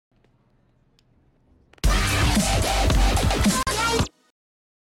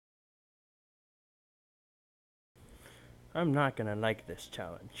I'm not gonna like this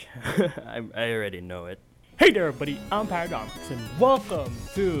challenge. I already know it. Hey there everybody, I'm ParaChallenge and welcome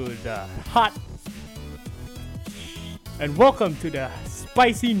to the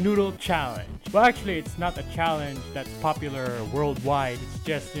spicy noodle challenge. Well, actually it's not a challenge that's popular worldwide. It's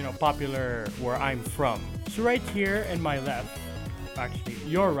just, popular where I'm from. So right here in my left, actually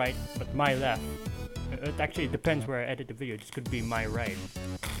your right, but my left. It actually depends where I edit the video. This could be my right.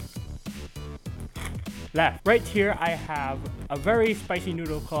 Left. Right here I have a very spicy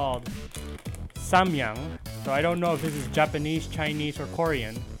noodle called samyang. So I don't know if this is Japanese, Chinese, or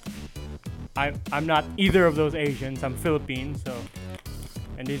Korean. I'm not either of those Asians. I'm Philippine,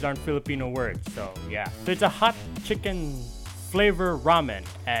 and these aren't Filipino words. So yeah. So it's a hot chicken flavor ramen,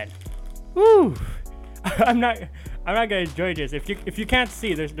 and woo! I'm not gonna enjoy this. If you can't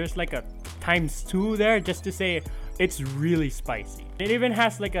see, there's like a ×2 there just to say it's really spicy. It even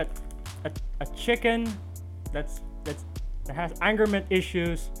has like a chicken that has angerment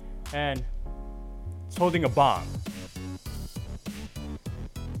issues and it's holding a bomb.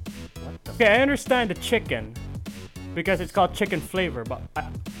 Okay, I understand the chicken because it's called chicken flavor, but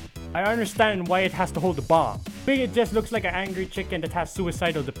I understand why it has to hold the bomb. I think it just looks like an angry chicken that has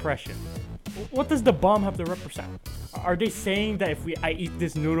suicidal depression. What does the bomb have to represent? Are they saying that if I eat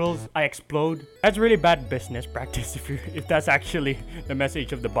these noodles, I explode? That's really bad business practice if that's actually the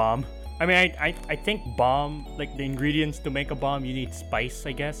message of the bomb. I mean, I think bomb, like the ingredients to make a bomb, you need spice,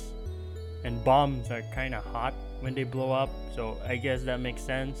 I guess. And bombs are kind of hot when they blow up, so I guess that makes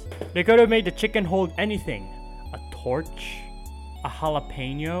sense. They could have made the chicken hold anything. A torch, a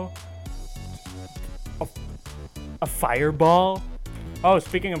jalapeno, a fireball. Oh,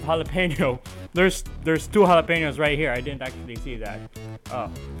 speaking of jalapeno, there's 2 jalapenos right here. I didn't actually see that. Oh,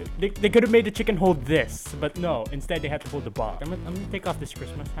 they could have made the chicken hold this, but no. Instead, they had to hold the bomb. I'm gonna take off this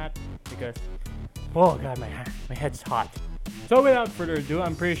Christmas hat because, oh god, my head's hot. So without further ado,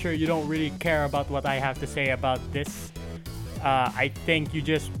 I'm pretty sure you don't really care about what I have to say about this. I think you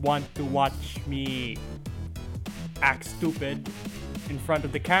just want to watch me act stupid in front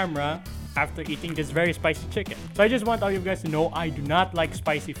of the camera after eating this very spicy chicken. So I just want all you guys to know I do not like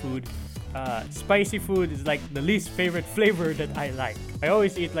spicy food. Spicy food is like the least favorite flavor that I like. I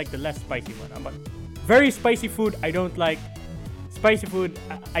always eat like the less spicy one. But very spicy food I don't like. Spicy food,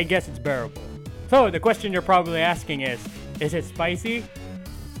 I guess it's bearable. So the question you're probably asking is it spicy?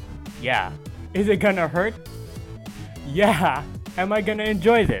 Yeah. Is it gonna hurt? Yeah. Am I gonna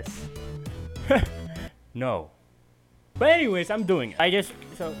enjoy this? No. But anyways, I'm doing it. I just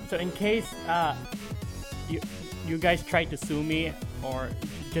so in case you guys try to sue me or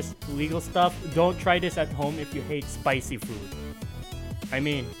just legal stuff, don't try this at home if you hate spicy food. I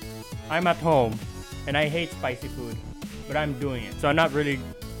mean, I'm at home and I hate spicy food, but I'm doing it. So I'm not really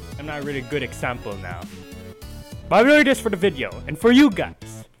a good example now. But I'm doing this for the video and for you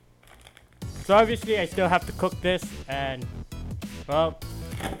guys. So obviously I still have to cook this, and well,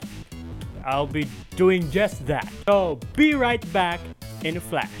 I'll be doing just that. So be right back in a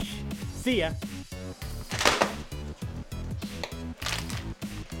flash. See ya.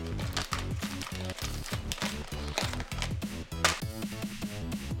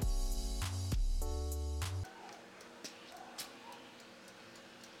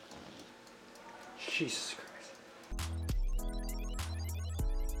 Jesus Christ.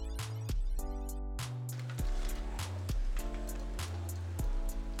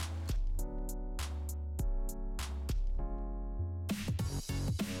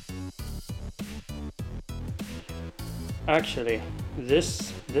 Actually,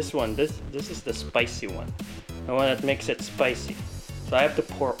 this is the spicy one. The one that makes it spicy. So I have to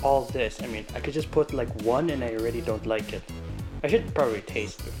pour all this. I mean, I could just put like one and I already don't like it. I should probably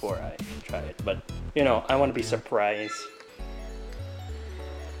taste before I try it, but I want to be surprised.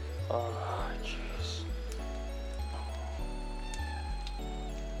 Oh, jeez.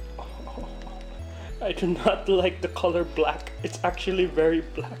 Oh, I do not like the color black. It's actually very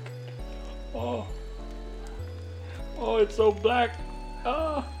black. Oh, it's so black.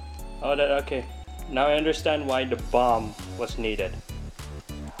 Oh, okay. Now I understand why the bomb was needed.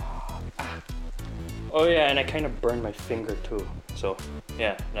 Oh yeah, and I kind of burned my finger too. So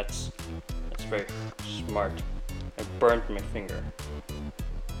yeah, that's very smart. I burned my finger.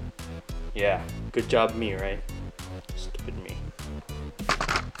 Yeah, good job me, right? Stupid me.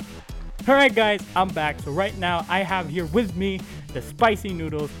 Alright guys, I'm back. So right now I have here with me the spicy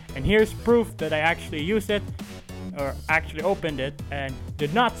noodles, and here's proof that I actually used it, or actually opened it, and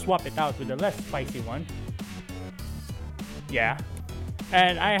did not swap it out with the less spicy one. Yeah.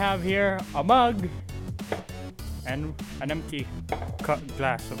 And I have here a mug and an empty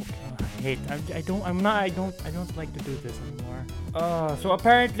glass. So, I don't like to do this anymore. So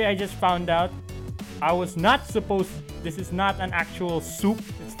apparently I just found out I was not supposed. This is not an actual soup.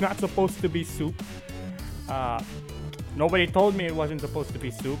 It's not supposed to be soup. Nobody told me it wasn't supposed to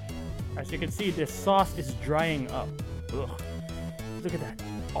be soup. As you can see, this sauce is drying up. Ugh. Look at that.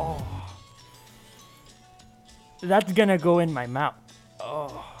 Oh. That's gonna go in my mouth.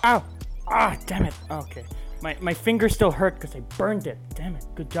 Oh. Ow! Ah, damn it. Okay. My finger still hurt because I burned it. Damn it.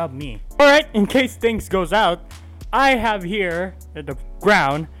 Good job, me. Alright, in case things goes out, I have here at the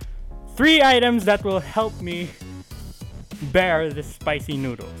ground 3 items that will help me bear the spicy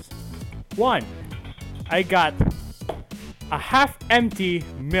noodles. 1, I got a half-empty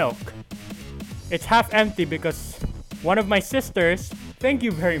milk. It's half empty because one of my sisters, thank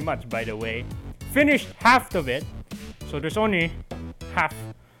you very much by the way, finished half of it. So there's only half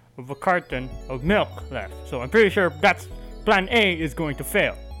of a carton of milk left. So I'm pretty sure that's plan A is going to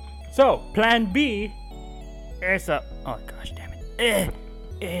fail. So plan B is a, oh gosh damn it.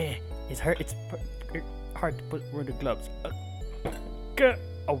 It's hard to put where the gloves. Get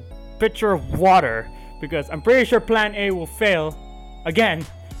a pitcher of water because I'm pretty sure plan A will fail. Again,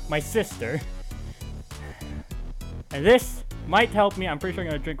 my sister. And this might help me. I'm pretty sure I'm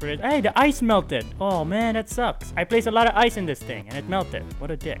gonna drink with it. Hey, the ice melted. Oh man, that sucks. I placed a lot of ice in this thing and it melted.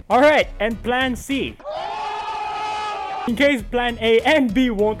 What a dick. Alright, and plan C. In case plan A and B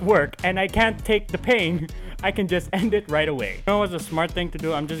won't work and I can't take the pain, I can just end it right away. You know what's a smart thing to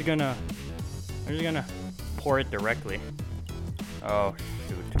do? I'm just gonna pour it directly. Oh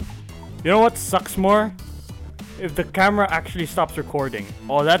shoot. You know what sucks more? If the camera actually stops recording.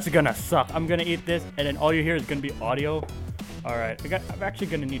 Oh, that's gonna suck. I'm gonna eat this and then all you hear is gonna be audio. Alright, I'm actually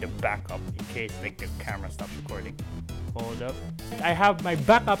gonna need a backup in case like the camera stops recording. Hold up. I have my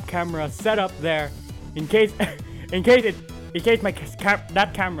backup camera set up there in case that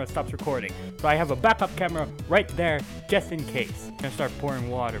camera stops recording. So I have a backup camera right there just in case. I'm gonna start pouring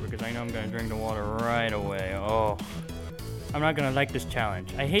water because I know I'm gonna drink the water right away. Oh, I'm not gonna like this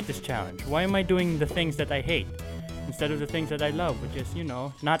challenge. I hate this challenge. Why am I doing the things that I hate instead of the things that I love, which is, you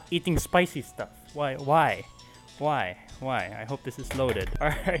know, not eating spicy stuff? Why? I hope this is loaded.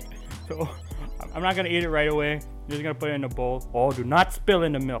 Alright, so I'm not gonna eat it right away. I'm just gonna put it in a bowl. Oh, do not spill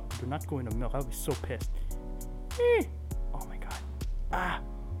in the milk. Do not go in the milk. I'll be so pissed. Oh my god. Ah.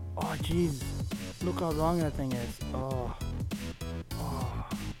 Oh jeez. Look how long that thing is. Oh.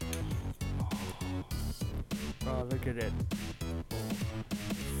 Oh, look at it.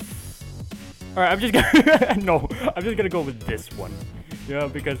 Alright, I'm just gonna no, I'm just gonna go with this one. Yeah,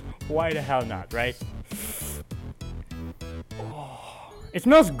 because why the hell not, right? Oh, it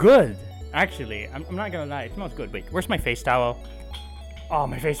smells good. Actually, I'm not gonna lie, it smells good. Wait, where's my face towel? Oh,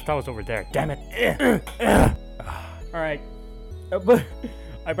 my face towel's over there. Damn it. Alright. But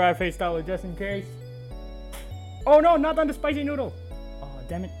I brought a face towel just in case. Oh no, not on the spicy noodle. Oh,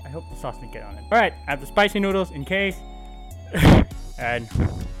 damn it. I hope the sauce didn't get on it. Alright, I have the spicy noodles in case. And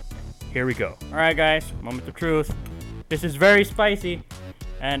here we go. Alright guys, moment of truth. This is very spicy.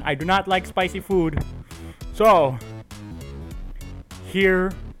 And I do not like spicy food. So,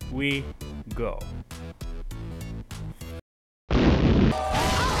 here we go.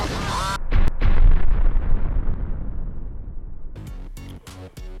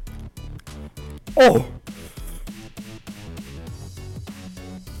 Oh!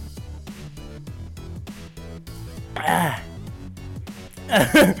 Ah.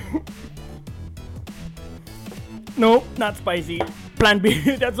 No, not spicy. Plan B.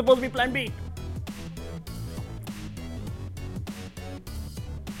 That's supposed to be plan B.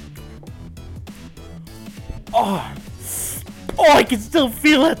 Oh. Oh, I can still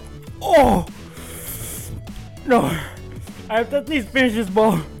feel it. Oh. No. I have to at least finish this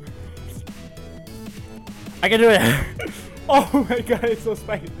bowl. I can do it. Oh my god, it's so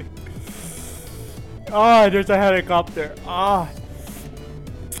spicy. Oh, there's a helicopter. Oh.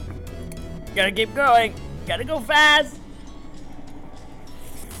 Gotta keep going. Gotta go fast.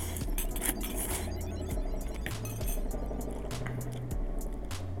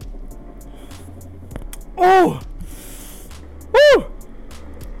 Oh. Woo.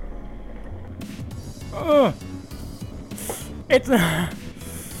 It's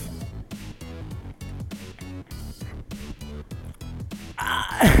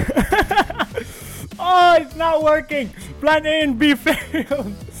oh, it's not working. Plan A and B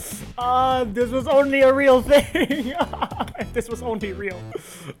failed. This was only a real thing. This was only real.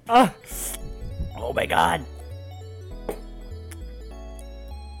 Oh my god.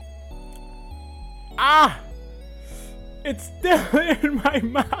 It's still in my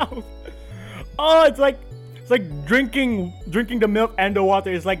mouth. Oh, it's like like drinking the milk and the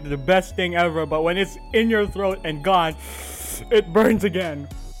water is like the best thing ever, but when it's in your throat and gone, it burns again.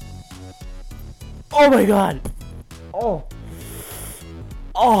 Oh my god. Oh.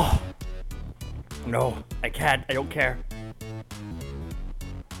 Oh. No, I can't. I don't care.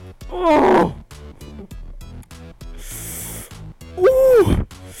 Oh. Ooh.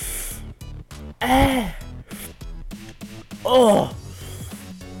 Eh. Oh.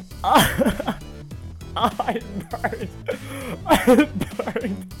 It burned. It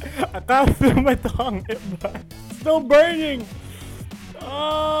burned. I can't feel my tongue. It burned. It's still burning.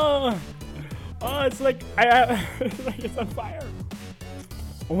 Oh. Oh, it's like it's like it's on fire.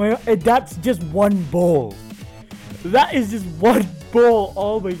 Oh my god, that's just one bowl. That is just one bowl.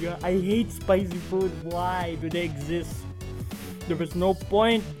 Oh my god, I hate spicy food. Why do they exist? There was no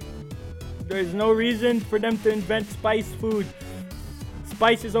point. There is no reason for them to invent spice food.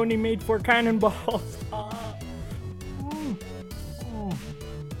 Spice is only made for cannonballs.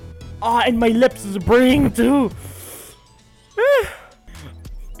 And my lips is burning too.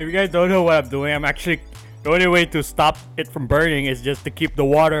 If you guys don't know what I'm doing, I'm actually, the only way to stop it from burning is just to keep the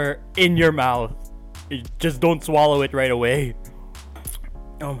water in your mouth. You just don't swallow it right away.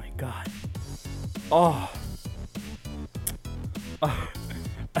 Oh my god. Oh.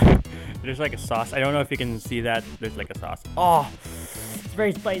 There's like a sauce. I don't know if you can see that. There's like a sauce. Oh, it's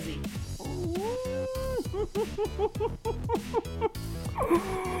very spicy.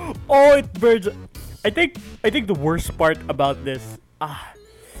 Oh, it burns. I think the worst part about this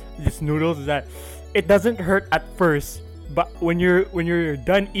noodles is that it doesn't hurt at first, but when you're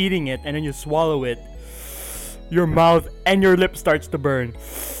done eating it and then you swallow it, your mouth and your lip starts to burn.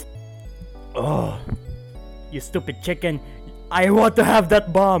 Oh, you stupid chicken. I want to have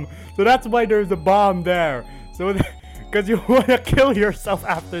that bomb. So that's why there's a bomb there. So because you want to kill yourself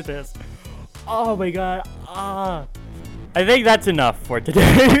after this. Oh my god. I think that's enough for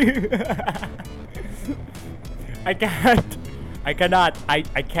today. I can't. I cannot. I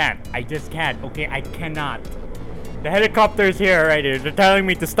can't. I just can't. Okay, I cannot. The helicopter's here right here. They're telling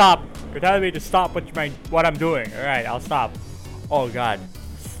me to stop. They're telling me to stop what I'm doing. Alright, I'll stop. Oh god.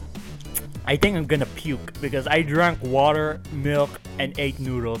 I think I'm gonna puke because I drank water, milk, and ate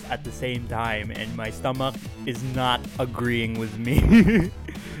noodles at the same time, and my stomach is not agreeing with me.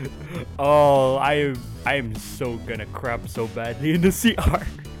 Oh, I am so gonna crap so badly in the CR.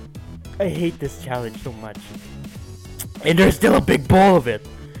 I hate this challenge so much. And there's still a big bowl of it.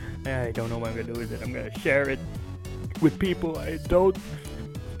 I don't know what I'm gonna do with it. I'm gonna share it with people I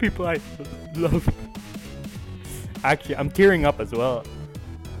love. Actually, I'm tearing up as well.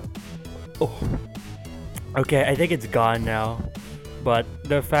 Oh. Okay, I think it's gone now. But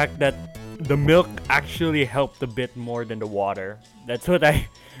the fact that the milk actually helped a bit more than the water. That's what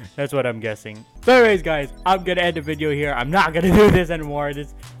I'm guessing. So anyways guys, I'm gonna end the video here. I'm not gonna do this anymore. The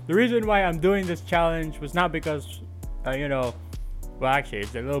reason why I'm doing this challenge was not because well, actually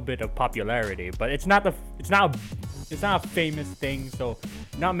it's a little bit of popularity, but it's not a famous thing, so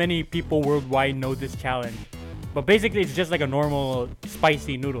not many people worldwide know this challenge. But basically it's just like a normal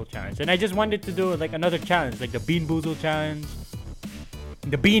spicy noodle challenge, and I just wanted to do like another challenge, like the Bean Boozle challenge.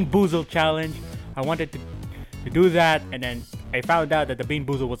 I wanted to do that, and then I found out that the Bean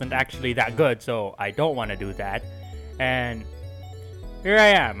Boozle wasn't actually that good, so I don't want to do that. And here I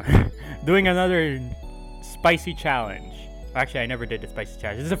am doing another spicy challenge. Actually, I never did the spicy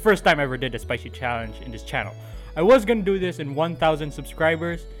challenge. This is the first time I ever did a spicy challenge in this channel. I was gonna do this in 1,000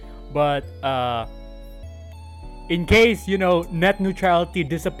 subscribers, but in case net neutrality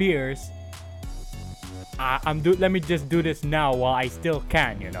disappears, let me just do this now while I still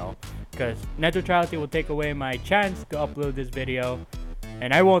can, because net neutrality will take away my chance to upload this video,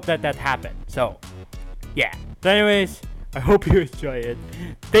 and I won't let that happen. So yeah. So anyways, I hope you enjoy it.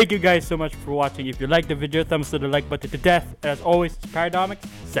 Thank you guys so much for watching. If you liked the video, thumbs to the like button to death. And as always, it's Paradomics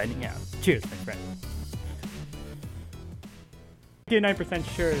signing out. Cheers, my friend. 99%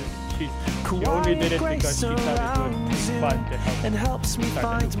 sure she only did it because she thought it would be fun to help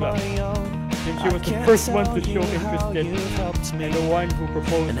start a new club. Since she was the first one to show interest and the one who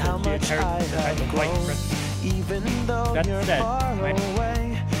proposed that she inherited the title of Vice President. That said,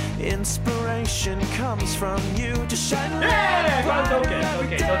 inspiration comes from you to shine. Yeah, got tokens.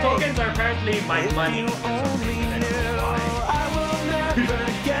 Okay, so tokens are apparently my money. I will never